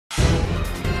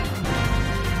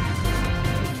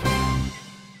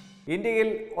ഇന്ത്യയിൽ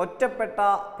ഒറ്റപ്പെട്ട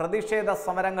പ്രതിഷേധ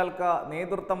സമരങ്ങൾക്ക്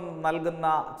നേതൃത്വം നൽകുന്ന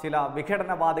ചില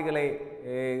വിഘടനവാദികളെ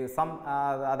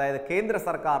അതായത് കേന്ദ്ര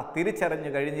സർക്കാർ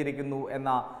തിരിച്ചറിഞ്ഞു കഴിഞ്ഞിരിക്കുന്നു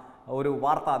എന്ന ഒരു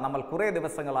വാർത്ത നമ്മൾ കുറേ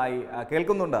ദിവസങ്ങളായി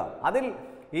കേൾക്കുന്നുണ്ട്. അതിൽ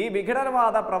ഈ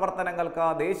വിഘടനവാദ പ്രവർത്തനങ്ങൾക്ക്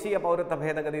ദേശീയ പൗരത്വ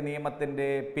ഭേദഗതി നിയമത്തിൻ്റെ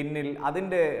പിന്നിൽ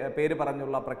അതിൻ്റെ പേര്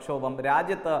പറഞ്ഞുള്ള പ്രക്ഷോഭം,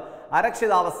 രാജ്യത്ത്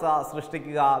അരക്ഷിതാവസ്ഥ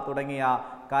സൃഷ്ടിക്കുക തുടങ്ങിയ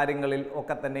കാര്യങ്ങളിൽ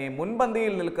ഒക്കെ തന്നെ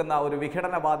മുൻപന്തിയിൽ നിൽക്കുന്ന ഒരു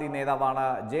വിഘടനവാദി നേതാവാണ്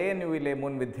JNUവിലെ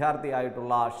മുൻ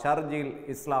വിദ്യാർത്ഥിയായിട്ടുള്ള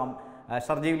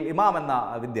ഷർജീൽ ഇമാം എന്ന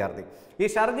വിദ്യാർത്ഥി. ഈ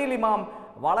ഷർജീൽ ഇമാം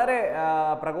വളരെ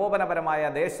പ്രകോപനപരമായ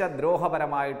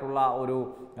ദേശദ്രോഹപരമായിട്ടുള്ള ഒരു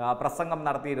പ്രസംഗം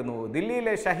നടത്തിയിരുന്നു.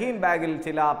 ദില്ലിയിലെ ഷഹീൻ ബാഗിൽ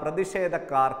ചില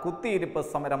പ്രതിഷേധക്കാർ കുത്തിയിരിപ്പ്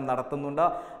സമരം നടത്തുന്നുണ്ട്.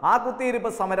 ആ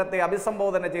കുത്തിയിരിപ്പ് സമരത്തെ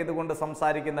അഭിസംബോധന ചെയ്തുകൊണ്ട്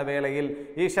സംസാരിക്കുന്ന വേളയിൽ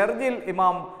ഈ ഷർജീൽ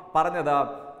ഇമാം പറഞ്ഞത്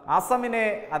അസമിനെ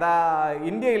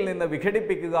ഇന്ത്യയിൽ നിന്ന്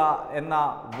വിഘടിപ്പിക്കുക എന്ന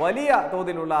വലിയ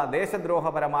തോതിലുള്ള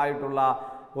ദേശദ്രോഹപരമായിട്ടുള്ള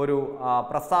ഒരു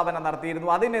പ്രസ്താവന നടത്തിയിരുന്നു.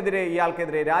 അതിനെതിരെ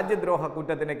ഇയാൾക്കെതിരെ രാജ്യദ്രോഹ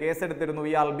കുറ്റത്തിന് കേസെടുത്തിരുന്നു.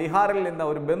 ഇയാൾ ബീഹാറിൽ നിന്ന്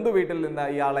ഒരു ബന്ധുവീട്ടിൽ നിന്ന്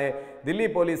ഇയാളെ ദില്ലി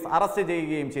പോലീസ് അറസ്റ്റ്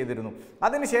ചെയ്യുകയും ചെയ്തിരുന്നു.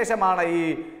 അതിനുശേഷമാണ് ഈ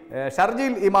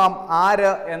ഷർജീൽ ഇമാം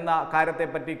ആര് എന്ന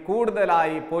കാര്യത്തെപ്പറ്റി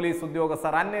കൂടുതലായി പോലീസ്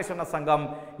ഉദ്യോഗസ്ഥർ, അന്വേഷണ സംഘം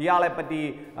ഇയാളെപ്പറ്റി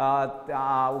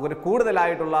ഒരു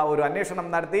കൂടുതലായിട്ടുള്ള ഒരു അന്വേഷണം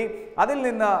നടത്തി. അതിൽ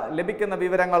നിന്ന് ലഭിക്കുന്ന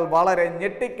വിവരങ്ങൾ വളരെ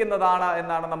ഞെട്ടിക്കുന്നതാണ്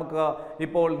എന്നാണ് നമുക്ക്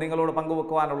ഇപ്പോൾ നിങ്ങളോട്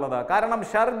പങ്കുവെക്കുവാനുള്ളത്. കാരണം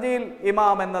ഷർജീൽ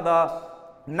ഇമാം എന്നത്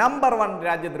നമ്പർ 1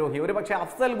 രാജ്യദ്രോഹി, ഒരുപക്ഷെ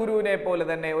അഫ്സൽ ഗുരുവിനെ പോലെ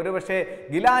തന്നെ, ഒരുപക്ഷെ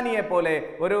ഗിലാനിയെ പോലെ,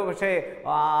 ഒരുപക്ഷെ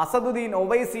അസദുദ്ദീൻ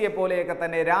ഒവൈസിയെ പോലെയൊക്കെ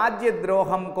തന്നെ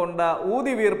രാജ്യദ്രോഹം കൊണ്ട്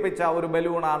ഊതി വീർപ്പിച്ച ഒരു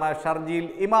ബലൂണാണ് ഷർജീൽ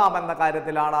ഇമാം എന്ന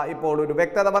കാര്യത്തിലാണ് ഇപ്പോൾ ഒരു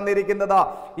വ്യക്തത വന്നിരിക്കുന്നത്.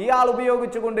 ഇയാൾ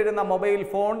ഉപയോഗിച്ചുകൊണ്ടിരുന്ന മൊബൈൽ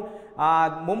ഫോൺ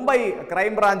മുംബൈ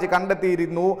ക്രൈംബ്രാഞ്ച്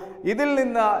കണ്ടെത്തിയിരുന്നു. ഇതിൽ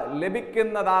നിന്ന്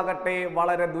ലഭിക്കുന്നതാകട്ടെ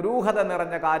വളരെ ദുരൂഹത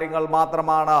നിറഞ്ഞ കാര്യങ്ങൾ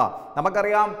മാത്രമാണ്.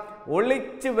 നമുക്കറിയാം,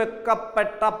 ഒളിച്ചു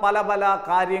വെക്കപ്പെട്ട പല പല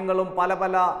കാര്യങ്ങളും പല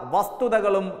പല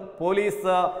വസ്തുതകളും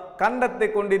പോലീസ്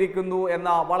കണ്ടെത്തിക്കൊണ്ടിരിക്കുന്നു എന്ന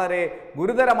വളരെ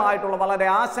ഗുരുതരമായിട്ടുള്ള, വളരെ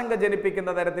ആശങ്ക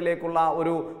ജനിപ്പിക്കുന്ന തരത്തിലേക്കുള്ള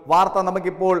ഒരു വാർത്ത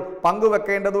നമുക്കിപ്പോൾ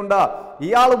പങ്കുവെക്കേണ്ടതുണ്ട്.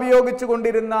 ഇയാൾ ഉപയോഗിച്ചു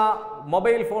കൊണ്ടിരുന്ന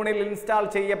മൊബൈൽ ഫോണിൽ ഇൻസ്റ്റാൾ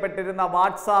ചെയ്യപ്പെട്ടിരുന്ന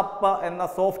വാട്സാപ്പ് എന്ന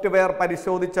സോഫ്റ്റ്വെയർ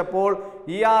പരിശോധിച്ചപ്പോൾ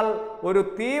ഇയാൾ ഒരു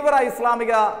തീവ്ര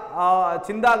ഇസ്ലാമിക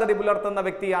ചിന്താഗതി പുലർത്തുന്ന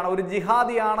വ്യക്തിയാണ്, ഒരു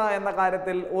ജിഹാദിയാണ് എന്ന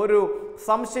കാര്യത്തിൽ ഒരു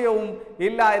സംശയവും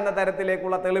ഇല്ല എന്ന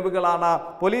തരത്തിലേക്കുള്ള തെളിവുകളാണ്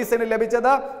പോലീസിന്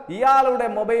ലഭിച്ചത്. ഇയാളുടെ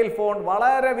മൊബൈൽ ഫോൺ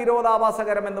വളരെ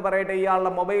വിരോധാഭാസകരമെന്ന് പറയട്ടെ,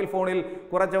 ഇയാളുടെ മൊബൈൽ ഫോണിൽ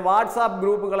കുറച്ച് വാട്സാപ്പ്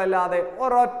ഗ്രൂപ്പുകളല്ലാതെ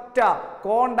ഒരൊറ്റ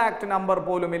കോണ്ടാക്ട് നമ്പർ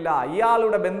പോലുമില്ല.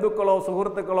 ഇയാളുടെ ബന്ധുക്കളോ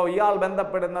സുഹൃത്തുക്കളോ ഇയാൾ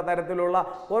ബന്ധപ്പെടുന്ന തരത്തിലുള്ള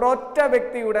ഒരൊറ്റ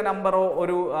വ്യക്തിയുടെ നമ്പറോ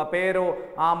ഒരു പേരോ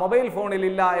ആ മൊബൈൽ ഫോണിൽ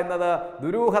ഇല്ല എന്നത്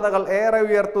ദുരൂഹതകൾ ഏറെ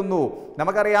ഉയർത്തുന്നു.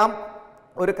 നമുക്കറിയാം,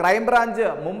 ഒരു ക്രൈംബ്രാഞ്ച്,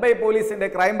 മുംബൈ പോലീസിന്റെ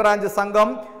ക്രൈംബ്രാഞ്ച് സംഘം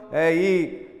ഈ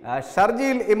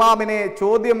ഷർജീൽ ഇമാമിനെ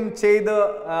ചോദ്യം ചെയ്ത്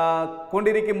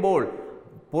കൊണ്ടിരിക്കുമ്പോൾ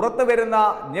പുറത്തു വരുന്ന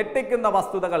ഞെട്ടിക്കുന്ന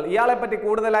വസ്തുതകൾ, ഇയാളെപ്പറ്റി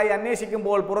കൂടുതലായി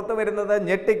അന്വേഷിക്കുമ്പോൾ പുറത്തു വരുന്നത്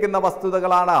ഞെട്ടിക്കുന്ന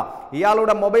വസ്തുതകളാണ്.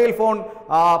 ഇയാളുടെ മൊബൈൽ ഫോൺ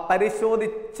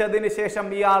പരിശോധിച്ചതിന് ശേഷം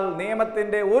ഇയാൾ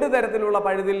നിയമത്തിൻ്റെ ഒരു തരത്തിലുള്ള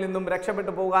പഴുതിൽ നിന്നും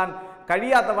രക്ഷപ്പെട്ടു പോകാൻ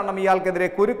കഴിയാത്തവണ്ണം ഇയാൾക്കെതിരെ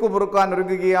കുരുക്കു മുറുക്കാൻ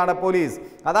ഒരുങ്ങുകയാണ് പോലീസ്.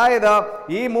 അതായത്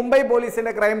ഈ മുംബൈ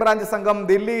പോലീസിന്റെ ക്രൈംബ്രാഞ്ച് സംഘം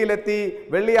ദില്ലിയിലെത്തി.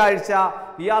 വെള്ളിയാഴ്ച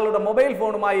ഇയാളുടെ മൊബൈൽ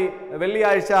ഫോണുമായി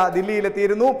വെള്ളിയാഴ്ച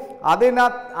ദില്ലിയിലെത്തിയിരുന്നു.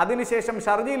 അതിനുശേഷം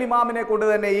ഷർജീൽ ഇമാമിനെ കൊണ്ട്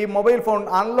തന്നെ ഈ മൊബൈൽ ഫോൺ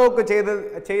അൺലോക്ക്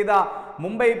ചെയ്ത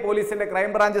മുംബൈ പോലീസിന്റെ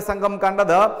ക്രൈംബ്രാഞ്ച് സംഘം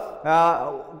കണ്ടത്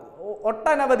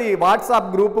ഒട്ടനവധി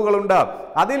വാട്സാപ്പ് ഗ്രൂപ്പുകളുണ്ട്.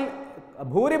 അതിൽ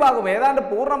ഭൂരിഭാഗം, ഏതാണ്ട്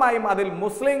പൂർണ്ണമായും അതിൽ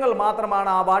മുസ്ലിങ്ങൾ മാത്രമാണ്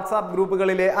ആ വാട്സാപ്പ്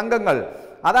ഗ്രൂപ്പുകളിലെ അംഗങ്ങൾ.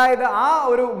 അതായത് ആ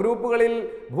ഒരു ഗ്രൂപ്പുകളിൽ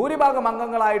ഭൂരിഭാഗം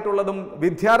അംഗങ്ങളായിട്ടുള്ളതും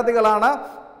വിദ്യാർത്ഥികളാണ്.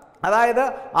 അതായത്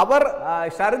അവർ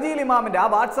ഷർജീൽ ഇമാമിൻ്റെ ആ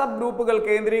വാട്സാപ്പ് ഗ്രൂപ്പുകൾ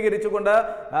കേന്ദ്രീകരിച്ചുകൊണ്ട്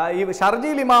ഈ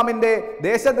ഷർജീൽ ഇമാമിൻ്റെ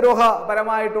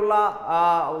ദേശദ്രോഹപരമായിട്ടുള്ള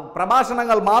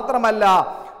പ്രഭാഷണങ്ങൾ മാത്രമല്ല,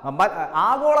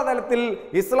 ആഗോളതലത്തിൽ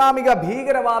ഇസ്ലാമിക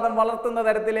ഭീകരവാദം വളർത്തുന്ന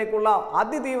തരത്തിലേക്കുള്ള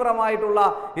അതിതീവ്രമായിട്ടുള്ള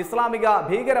ഇസ്ലാമിക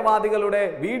ഭീകരവാദികളുടെ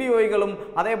വീഡിയോകളും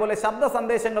അതേപോലെ ശബ്ദ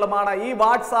സന്ദേശങ്ങളുമാണ് ഈ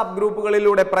വാട്സാപ്പ്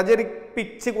ഗ്രൂപ്പുകളിലൂടെ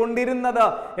പ്രചരിപ്പിച്ചു കൊണ്ടിരുന്നത്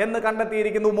എന്ന്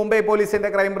കണ്ടെത്തിയിരിക്കുന്നു മുംബൈ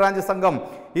പോലീസിന്റെ ക്രൈംബ്രാഞ്ച് സംഘം.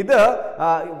 ഇത്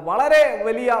വളരെ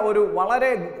വലിയ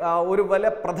ഒരു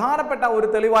പ്രധാനപ്പെട്ട ഒരു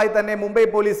തെളിവായി തന്നെ മുംബൈ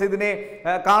പോലീസ് ഇതിനെ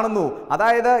കാണുന്നു.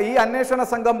 അതായത് ഈ അന്വേഷണ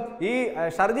സംഘം ഈ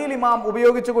ഷർജീൽ ഇമാം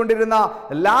ഉപയോഗിച്ചു കൊണ്ടിരുന്ന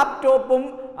ലാപ്ടോപ്പും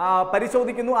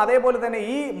പരിശോധിക്കുന്നു. അതേപോലെ തന്നെ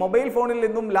ഈ മൊബൈൽ ഫോണിൽ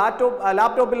നിന്നും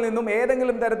ലാപ്ടോപ്പിൽ നിന്നും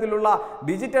ഏതെങ്കിലും തരത്തിലുള്ള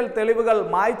ഡിജിറ്റൽ തെളിവുകൾ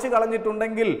മായ്ച്ചു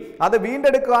കളഞ്ഞിട്ടുണ്ടെങ്കിൽ അത്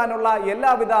വീണ്ടെടുക്കാനുള്ള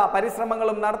എല്ലാവിധ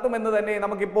പരിശ്രമങ്ങളും നടത്തുമെന്ന് തന്നെ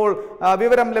നമുക്കിപ്പോൾ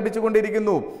വിവരം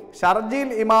ലഭിച്ചുകൊണ്ടിരിക്കുന്നു. ഷർജീൽ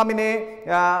ഇമാമിനെ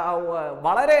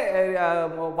വളരെ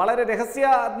വളരെ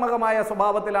രഹസ്യാത്മകമായ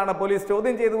സ്വഭാവത്തിലാണ് പോലീസ്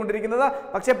ചോദ്യം ചെയ്തുകൊണ്ടിരിക്കുന്നത്.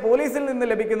 പക്ഷേ പോലീസിൽ നിന്ന്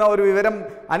ലഭിക്കുന്ന ഒരു വിവരം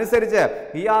അനുസരിച്ച്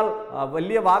ഇയാൾ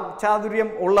വലിയ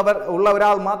വാക്ചാതുര്യം ഉള്ള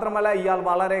ഒരാൾ മാത്രമല്ല, ഇയാൾ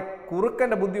വളരെ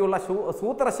കുറുക്കൻ്റെ ബുദ്ധിയുള്ള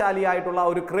സൂത്രശാലിയായിട്ടുള്ള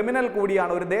ഒരു ക്രിമിനൽ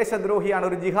കൂടിയാണ്, ഒരു ദേശദ്രോഹിയാണ്,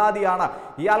 ഒരു ജിഹാദിയാണ്.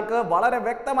 ഇയാൾക്ക് വളരെ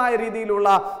വ്യക്തമായ രീതിയിലുള്ള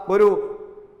ഒരു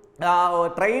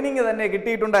ട്രെയിനിങ് തന്നെ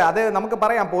കിട്ടിയിട്ടുണ്ട്. അത് നമുക്ക്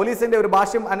പറയാം. പോലീസിന്റെ ഒരു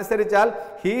ഭാഷ്യം അനുസരിച്ചാൽ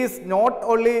he is not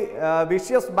only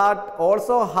vicious but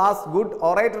also has good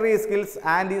oratory skills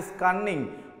and is cunning.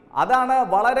 അതാണ്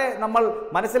വളരെ നമ്മൾ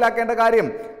മനസ്സിലാക്കേണ്ട കാര്യം.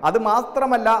 അത്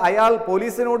മാത്രമല്ല, അയാൾ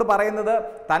പോലീസിനോട് പറയുന്നത്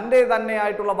തൻ്റെ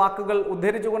തന്നെയായിട്ടുള്ള വാക്കുകൾ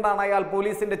ഉദ്ധരിച്ചുകൊണ്ടാണ് അയാൾ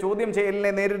പോലീസിന്റെ ചോദ്യം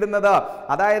ചെയ്യലിനെ നേരിടുന്നത്.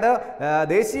 അതായത്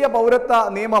ദേശീയ പൗരത്വ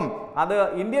നിയമം അത്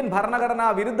ഇന്ത്യൻ ഭരണഘടനാ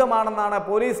വിരുദ്ധമാണെന്നാണ്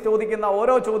പോലീസ് ചോദിക്കുന്ന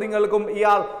ഓരോ ചോദ്യങ്ങൾക്കും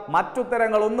ഇയാൾ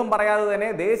മറ്റുത്തരങ്ങളൊന്നും പറയാതെ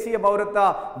തന്നെ ദേശീയ പൗരത്വ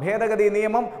ഭേദഗതി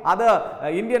നിയമം അത്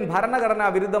ഇന്ത്യൻ ഭരണഘടനാ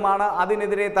വിരുദ്ധമാണ്,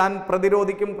 അതിനെതിരെ താൻ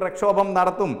പ്രതിരോധിക്കും, പ്രക്ഷോഭം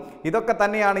നടത്തും. ഇതൊക്കെ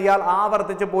തന്നെയാണ് ഇയാൾ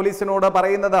ആവർത്തിച്ച് പോലീസിനോട്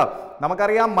പറയുന്നത്.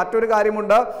 നമുക്കറിയാം മറ്റൊരു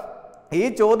കാര്യമുണ്ട്. ഈ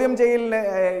ചോദ്യം ചെയ്യലിന്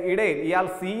ഇടയിൽ ഇയാൾ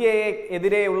CAA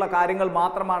എതിരെയുള്ള കാര്യങ്ങൾ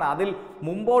മാത്രമാണ്, അതിൽ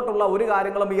മുമ്പോട്ടുള്ള ഒരു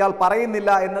കാര്യങ്ങളും ഇയാൾ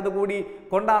പറയുന്നില്ല എന്നതുകൂടി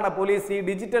കൊണ്ടാണ് പോലീസ് ഈ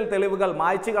ഡിജിറ്റൽ തെളിവുകൾ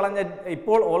മായ്ച്ചു കളഞ്ഞ.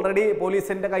 ഇപ്പോൾ ഓൾറെഡി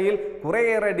പോലീസിന്റെ കയ്യിൽ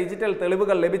കുറേയേറെ ഡിജിറ്റൽ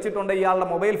തെളിവുകൾ ലഭിച്ചിട്ടുണ്ട്. ഇയാളുടെ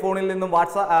മൊബൈൽ ഫോണിൽ നിന്നും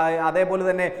അതേപോലെ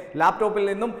തന്നെ ലാപ്ടോപ്പിൽ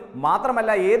നിന്നും.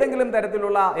 മാത്രമല്ല, ഏതെങ്കിലും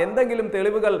തരത്തിലുള്ള എന്തെങ്കിലും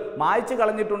തെളിവുകൾ മായ്ച്ചു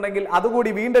കളഞ്ഞിട്ടുണ്ടെങ്കിൽ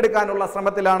അതുകൂടി വീണ്ടെടുക്കാനുള്ള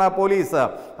ശ്രമത്തിലാണ് പോലീസ്.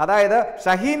 അതായത്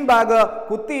ഷഹീൻ ബാഗ്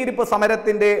കുത്തിയിരിപ്പ്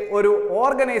സമരത്തിന്റെ ഒരു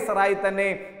ഓർഗനൈസറായി തന്നെ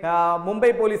മുംബൈ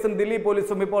പോലീസും ദില്ലി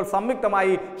പോലീസും ഇപ്പോൾ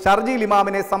സംയുക്തമായി ഷർജീൽ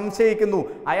ഇമാമിനെ സംശയിക്കുന്നു.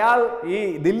 അയാൾ ഈ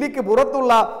ദില്ലിക്ക്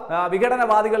പുറത്തുള്ള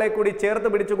വിഘടനവാദികളെ കൂടി ചേർത്ത്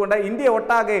പിടിച്ചുകൊണ്ട് ഇന്ത്യ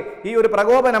ഒട്ടാകെ ഈ ഒരു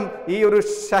പ്രകോപനം, ഈ ഒരു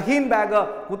ഷഹീൻ ബാഗ്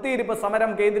കുത്തിയിരിപ്പ്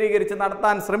സമരം കേന്ദ്രീകരിച്ച്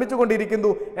നടത്താൻ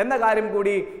ശ്രമിച്ചുകൊണ്ടിരിക്കുന്നു എന്ന കാര്യം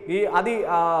കൂടി, ഈ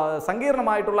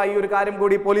സങ്കീർണമായിട്ടുള്ള ഈ ഒരു കാര്യം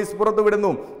കൂടി പോലീസ്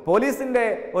പുറത്തുവിടുന്നു. പോലീസിന്റെ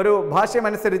ഒരു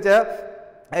ഭാഷ്യമനുസരിച്ച്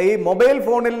ഈ മൊബൈൽ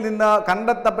ഫോണിൽ നിന്ന്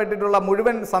കണ്ടെത്തപ്പെട്ടിട്ടുള്ള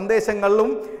മുഴുവൻ സന്ദേശങ്ങളിലും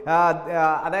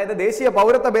അതായത് ദേശീയ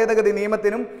പൗരത്വ ഭേദഗതി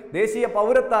നിയമത്തിനും ദേശീയ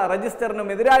പൗരത്വ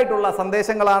രജിസ്റ്ററിനും എതിരായിട്ടുള്ള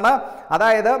സന്ദേശങ്ങളാണ്.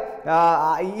 അതായത്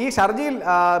ഈ Sharjeel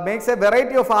makes A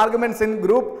variety of arguments in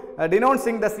group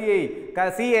ഡിനോൺസിങ് the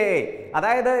CAA.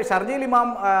 അതായത് ഷർജീൽ ഇമാം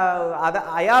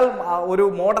അയാൾ ഒരു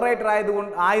മോഡറേറ്റർ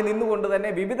ആയി നിന്നുകൊണ്ട് തന്നെ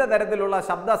വിവിധ തരത്തിലുള്ള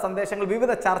ശബ്ദ സന്ദേശങ്ങൾ,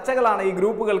 വിവിധ ചർച്ചകളാണ് ഈ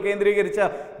ഗ്രൂപ്പുകൾ കേന്ദ്രീകരിച്ച്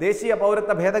ദേശീയ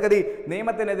പൗരത്വ ഭേദഗതി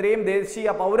നിയമത്തിനെതിരെയും ദേശീയ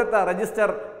പൗരത്വ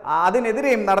രജിസ്റ്റർ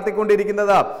അതിനെതിരെയും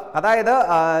നടത്തിക്കൊണ്ടിരിക്കുന്നത്. അതായത്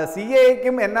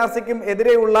CAAക്കും NRCക്കും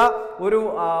എതിരെയുള്ള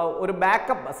ഒരു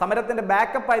ബാക്കപ്പ്, സമരത്തിന്റെ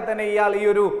ബാക്കപ്പായി തന്നെ ഇയാൾ ഈ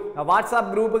ഒരു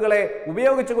വാട്സാപ്പ് ഗ്രൂപ്പുകളെ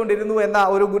ഉപയോഗിച്ചുകൊണ്ടിരുന്നു എന്ന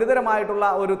ഒരു ഗുരുതരമായിട്ടുള്ള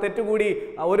ഒരു തെറ്റുകൂടി,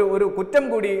 ഒരു കുറ്റം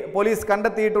കൂടി പോലീസ്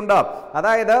കണ്ടെത്തിയിട്ടുണ്ട്.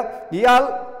 അതായത് ഇയാൾ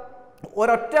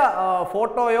ഒരൊറ്റ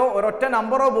ഫോട്ടോയോ ഒരൊറ്റ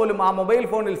നമ്പറോ പോലും ആ മൊബൈൽ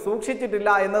ഫോണിൽ സൂക്ഷിച്ചിട്ടില്ല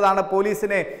എന്നതാണ്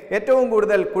പോലീസിനെ ഏറ്റവും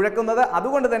കൂടുതൽ കുഴക്കുന്നത്.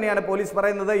 അതുകൊണ്ട് തന്നെയാണ് പോലീസ്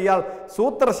പറയുന്നത് ഇയാൾ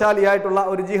സൂത്രശാലിയായിട്ടുള്ള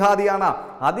ഒരു ജിഹാദിയാണ്,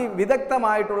 അതിവിദഗ്ധ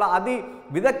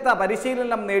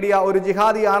പരിശീലനം നേടിയ ഒരു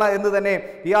ജിഹാദിയാണ് എന്ന് തന്നെ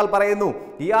ഇയാൾ പറയുന്നു.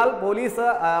 ഇയാൾ പോലീസ്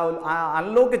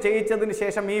അൺലോക്ക് ചെയ്യിച്ചതിന്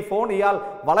ശേഷം ഈ ഫോൺ ഇയാൾ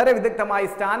വളരെ വിദഗ്ധമായി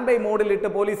സ്റ്റാൻഡ് ബൈ മോഡിലിട്ട്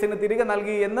പോലീസിന് തിരികെ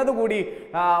നൽകി എന്നതുകൂടി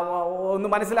ഒന്ന്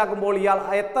മനസ്സിലാക്കുമ്പോൾ ഇയാൾ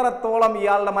എത്രത്തോളം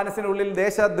ഇയാളുടെ മനസ്സിനുള്ളിൽ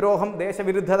ദേശദ്രോഹം,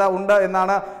 ദേശവിരുദ്ധത ഉണ്ട്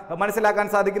എന്നാണ് മനസ്സിലാക്കാൻ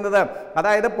സാധിക്കുന്നത്.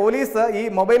 അതായത് പോലീസ് ഈ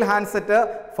മൊബൈൽ ഹാൻഡ്സെറ്റ്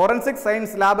ഫോറൻസിക്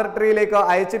സയൻസ് ലാബറട്ടറിയിലേക്ക്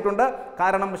അയച്ചിട്ടുണ്ട്.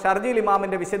 കാരണം ഷർജീൽ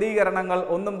ഇമാമിന്റെ വിശദീകരണങ്ങൾ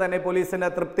ഒന്നും തന്നെ പോലീസിന്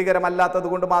തൃപ്തികരമല്ലാത്തത്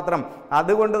കൊണ്ട് മാത്രം.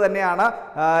 അതുകൊണ്ട് തന്നെയാണ്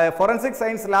ഫോറൻസിക്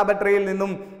സയൻസ് ലാബറട്ടറിയിൽ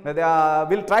നിന്നും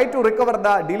will try to recover the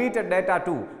deleted data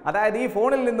to. അതായത് ഈ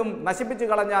ഫോണിൽ നിന്നും നശിപ്പിച്ചു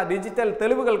കളഞ്ഞ ഡിജിറ്റൽ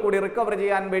തെളിവുകൾ കൂടി റിക്കവർ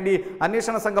ചെയ്യാൻ വേണ്ടി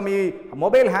അന്വേഷണ സംഘം ഈ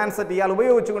മൊബൈൽ ഹാൻഡ്സെറ്റ്, ഇയാൾ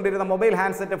ഉപയോഗിച്ചുകൊണ്ടിരുന്ന മൊബൈൽ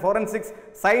ഹാൻഡ്സെറ്റ് ഫോറൻസിക്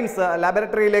സയൻസ്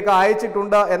ലാബറട്ടറിയിലേക്ക്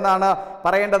അയച്ചിട്ടുണ്ട് എന്നാണ്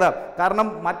പറയേണ്ടത്. കാരണം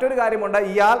മറ്റൊരു കാര്യമുണ്ട്,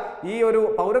 ഇയാൾ ഈ ഒരു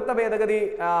പൗരത്വ ഭേദഗതി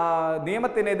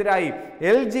നിയമത്തിനെതിരായി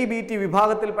LGBT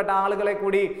വിഭാഗത്തിൽപ്പെട്ട ആളുകളെ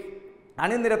കൂടി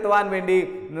അണിനിരത്തുവാൻ വേണ്ടി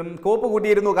കോപ്പ്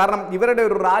കൂട്ടിയിരുന്നു. കാരണം ഇവരുടെ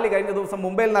ഒരു റാലി കഴിഞ്ഞ ദിവസം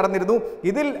മുംബൈയിൽ നടന്നിരുന്നു.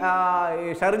 ഇതിൽ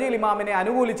ഷർജീൽ ഇമാമിനെ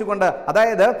അനുകൂലിച്ചുകൊണ്ട്,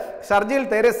 അതായത് ഷർജീൽ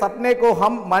തേരെ സപ്നെ കോ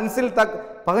ഹം മൻസിൽ തക്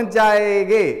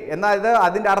പഹഞ്ചായേഗേ എന്നായത്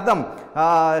അതിൻ്റെ അർത്ഥം,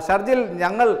 ഷർജീൽ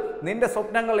ഞങ്ങൾ നിന്റെ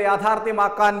സ്വപ്നങ്ങൾ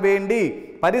യാഥാർത്ഥ്യമാക്കാൻ വേണ്ടി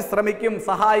പരിശ്രമിക്കും,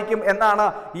 സഹായിക്കും എന്നാണ്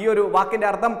ഈ ഒരു വാക്കിൻ്റെ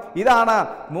അർത്ഥം. ഇതാണ്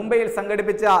മുംബൈയിൽ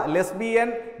സംഘടിപ്പിച്ച ലെസ്ബിയൻ,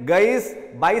 ഗൈസ്,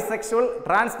 ബൈസെക്ഷൽ,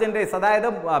 ട്രാൻസ്ജെൻഡേഴ്സ്, അതായത്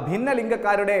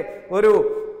ഭിന്നലിംഗക്കാരുടെ ഒരു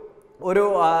ഒരു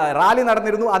റാലി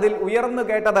നടന്നിരുന്നു. അതിൽ ഉയർന്നു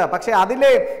കേട്ടത്, പക്ഷേ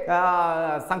അതിലെ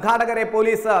സംഘാടകരെ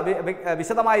പോലീസ്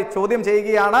വിശദമായി ചോദ്യം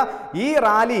ചെയ്യുകയാണ്. ഈ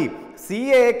റാലി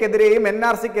CAA-ക്കെതിരെയും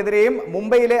NRC-ക്കെതിരെയും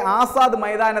മുംബൈയിലെ ആസാദ്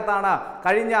മൈതാനത്താണ്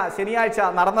കഴിഞ്ഞ ശനിയാഴ്ച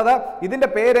നടന്നത്. ഇതിന്റെ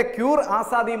പേര് ക്യൂർ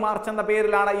ആസാദി മാർച്ച് എന്ന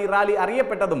പേരിലാണ് ഈ റാലി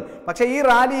അറിയപ്പെട്ടതും. പക്ഷേ ഈ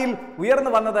റാലിയിൽ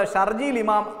ഉയർന്നു വന്നത് ഷർജീൽ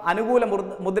ഇമാം അനുകൂല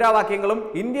മുദ്രാവാക്യങ്ങളും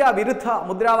ഇന്ത്യ വിരുദ്ധ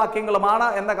മുദ്രാവാക്യങ്ങളുമാണ്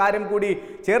എന്ന കാര്യം കൂടി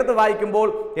ചേർത്ത് വായിക്കുമ്പോൾ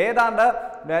ഏതാണ്ട്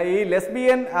ഈ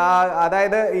ലെസ്ബിയൻ,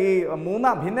 അതായത് ഈ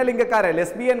ഭിന്നലിംഗക്കാരെ,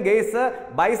 ലെസ്ബിയൻ, ഗെയ്സ്,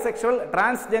 ബൈസെക്ഷൽ,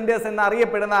 ട്രാൻസ്ജെൻഡേഴ്സ്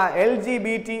എന്നറിയപ്പെടുന്ന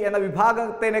LGBT എന്ന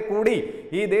വിഭാഗത്തിനെ കൂടി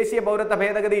ഈ ദേശീയ പൗരത്വ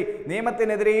ഭേദഗതി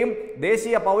നിയമത്തിനെതിരെയും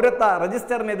ദേശീയ പൗരത്വ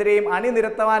രജിസ്റ്ററിനെതിരെയും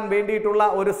അണിനിരത്താൻ വേണ്ടിയിട്ടുള്ള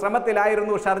ഒരു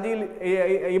ശ്രമത്തിലായിരുന്നു ഷർജീൽ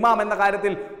ഇമാം എന്ന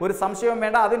കാര്യത്തിൽ ഒരു സംശയവും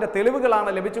വേണ്ട. അതിൻ്റെ തെളിവുകളാണ്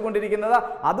ലഭിച്ചുകൊണ്ടിരിക്കുന്നത്.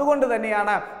 അതുകൊണ്ട്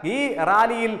തന്നെയാണ് ഈ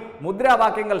റാലിയിൽ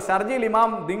മുദ്രാവാക്യങ്ങൾ, ഷർജീൽ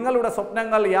ഇമാം നിങ്ങളുടെ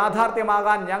സ്വപ്നങ്ങൾ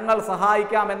യാഥാർത്ഥ്യമാകാൻ ഞങ്ങൾ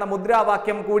സഹായിക്കാം എന്ന മുദ്രാവാക്യം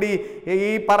കൂടി ഈ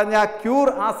പറഞ്ഞ ക്യൂർ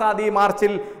ആസാദി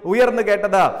മാർച്ചിൽ ഉയർന്നു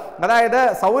കേട്ടത്. അതായത്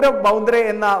സൗരഭ് ബൗന്ദ്രെ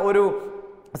എന്ന ഒരു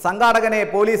സംഘാടകനെ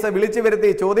പോലീസ് വിളിച്ചു വരുത്തി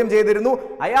ചോദ്യം ചെയ്തിരുന്നു.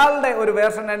 അയാളുടെ ഒരു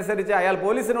വേർഷൻ അനുസരിച്ച് അയാൾ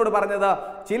പോലീസിനോട് പറഞ്ഞത്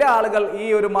ചില ആളുകൾ ഈ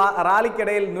ഒരു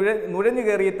റാലിക്കിടയിൽ നുഴഞ്ഞു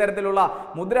കയറി ഇത്തരത്തിലുള്ള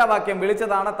മുദ്രാവാക്യം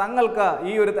വിളിച്ചതാണ്,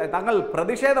 തങ്ങൾ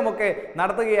പ്രതിഷേധമൊക്കെ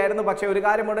നടത്തുകയായിരുന്നു. പക്ഷേ ഒരു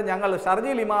കാര്യമുണ്ട്, ഞങ്ങൾ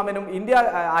ഷർജീൽ ഇമാമിനും ഇന്ത്യ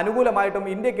അനുകൂലമായിട്ടും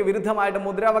ഇന്ത്യക്ക് വിരുദ്ധമായിട്ടും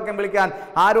മുദ്രാവാക്യം വിളിക്കാൻ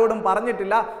ആരോടും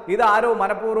പറഞ്ഞിട്ടില്ല, ഇത് ആരോ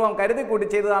മനഃപൂർവ്വം കരുതിക്കൂട്ടി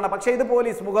ചെയ്തതാണ്. പക്ഷേ ഇത്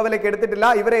പോലീസ് മുഖവിലേക്ക് എടുത്തിട്ടില്ല.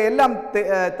 ഇവരെ എല്ലാം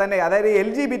തന്നെ, അതായത്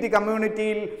LGBT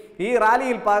കമ്മ്യൂണിറ്റിയിൽ ഈ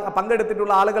റാലിയിൽ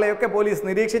പങ്കെടുത്തിട്ടുള്ള ആളുകളെയൊക്കെ പോലീസ്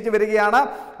നിരീക്ഷിച്ചു വരികയാണ്.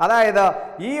 അതായത്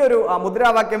ഈ ഒരു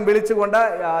മുദ്രാവാക്യം വിളിച്ചുകൊണ്ട്,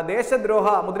 ദേശദ്രോഹ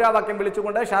മുദ്രാവാക്യം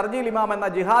വിളിച്ചുകൊണ്ട് ഷർജീൽ ഇമാം എന്ന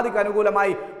ജിഹാദിക്ക്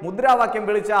അനുകൂലമായി മുദ്രാവാക്യം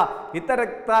വിളിച്ച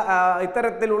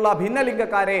ഇത്തരത്തിലുള്ള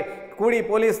ഭിന്നലിംഗക്കാരെ കൂടി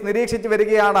പോലീസ് നിരീക്ഷിച്ചു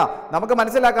വരികയാണ്. നമുക്ക്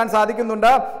മനസ്സിലാക്കാൻ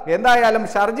സാധിക്കുന്നുണ്ട്. എന്തായാലും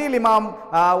ഷർജീൽ ഇമാം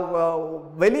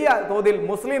വലിയ തോതിൽ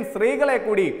മുസ്ലിം സ്ത്രീകളെ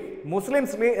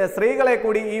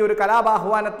കൂടി ഈ ഒരു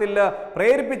കലാപാഹ്വാനത്തിൽ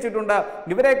പ്രേരിപ്പിച്ചിട്ടുണ്ട്.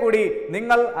 ഇവരെ കൂടി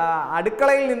നിങ്ങൾ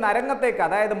അടുക്കളയിൽ നിന്ന് അരങ്ങത്തേക്ക്,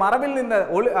 അതായത് മറവിൽ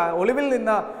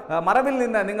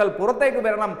നിന്ന് നിങ്ങൾ പുറത്തേക്ക്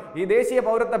വരണം. ഈ ദേശീയ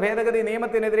പൗരത്വ ഭേദഗതി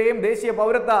നിയമത്തിനെതിരെയും ദേശീയ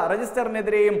പൗരത്വ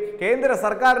രജിസ്റ്ററിനെതിരെയും കേന്ദ്ര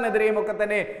സർക്കാരിനെതിരെയും ഒക്കെ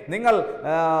തന്നെ നിങ്ങൾ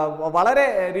വളരെ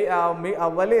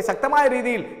വലിയ ശക്തമായ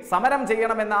രീതിയിൽ സമരം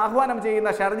ചെയ്യണമെന്ന് ആഹ്വാനം ചെയ്യുന്ന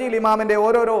ഷർജീൽ ഇമാമിന്റെ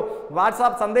ഓരോരോ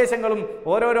വാട്സാപ്പ് സന്ദേശങ്ങളും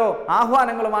ഓരോരോ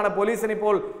ആഹ്വാനങ്ങളുമാണ് പോലീസിന്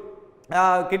ഇപ്പോൾ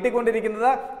കിട്ടിക്കൊണ്ടിരിക്കുന്നത്.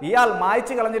 ഇയാൾ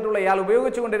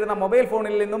ഉപയോഗിച്ചുകൊണ്ടിരുന്ന മൊബൈൽ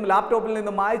ഫോണിൽ നിന്നും ലാപ്ടോപ്പിൽ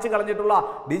നിന്നും മായ്ച്ചു കളഞ്ഞിട്ടുള്ള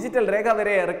ഡിജിറ്റൽ രേഖ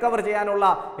വരെ റിക്കവർ ചെയ്യാനുള്ള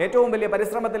ഏറ്റവും വലിയ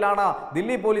പരിശ്രമത്തിലാണ്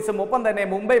ദില്ലി പോലീസും ഒപ്പം തന്നെ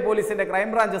മുംബൈ പോലീസിന്റെ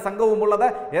ക്രൈംബ്രാഞ്ച് സംഘവും ഉള്ളത്.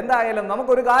 എന്തായാലും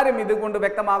നമുക്കൊരു കാര്യം ഇതുകൊണ്ട്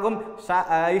വ്യക്തമാകും,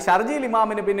 ഈ ഷർജീൽ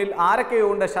ഇമാമിന് പിന്നിൽ ആരൊക്കെയോ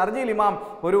ഉണ്ട്. ഷർജീൽ ഇമാം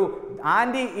ഒരു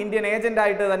ആന്റി ഇന്ത്യൻ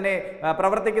ഏജന്റായിട്ട് തന്നെ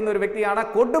പ്രവർത്തിക്കുന്ന ഒരു വ്യക്തിയാണ്,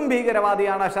 കൊടും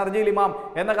ഭീകരവാദിയാണ് ഷർജീൽ ഇമാം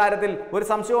എന്ന കാര്യത്തിൽ ഒരു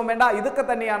സംശയവും വേണ്ട. ഇതൊക്കെ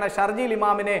തന്നെയാണ് ഷർജീൽ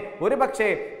ഇമാമിനെ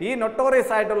ഒരുപക്ഷെ ഈ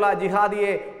നോട്ടോറിയസ് ആയിട്ടുള്ള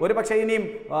ജിഹാദിയെ ഒരുപക്ഷെ ഇനിയും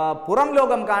പുറം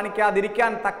ലോകം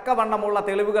കാണിക്കാതിരിക്കാൻ തക്കവണ്ണമുള്ള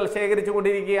തെളിവുകൾ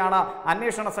ശേഖരിച്ചുകൊണ്ടിരിക്കുകയാണ്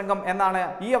അന്വേഷണ സംഘം എന്നാണ്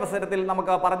ഈ അവസരത്തിൽ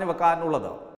നമുക്ക് പറഞ്ഞു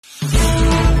വെക്കാനുള്ളത്.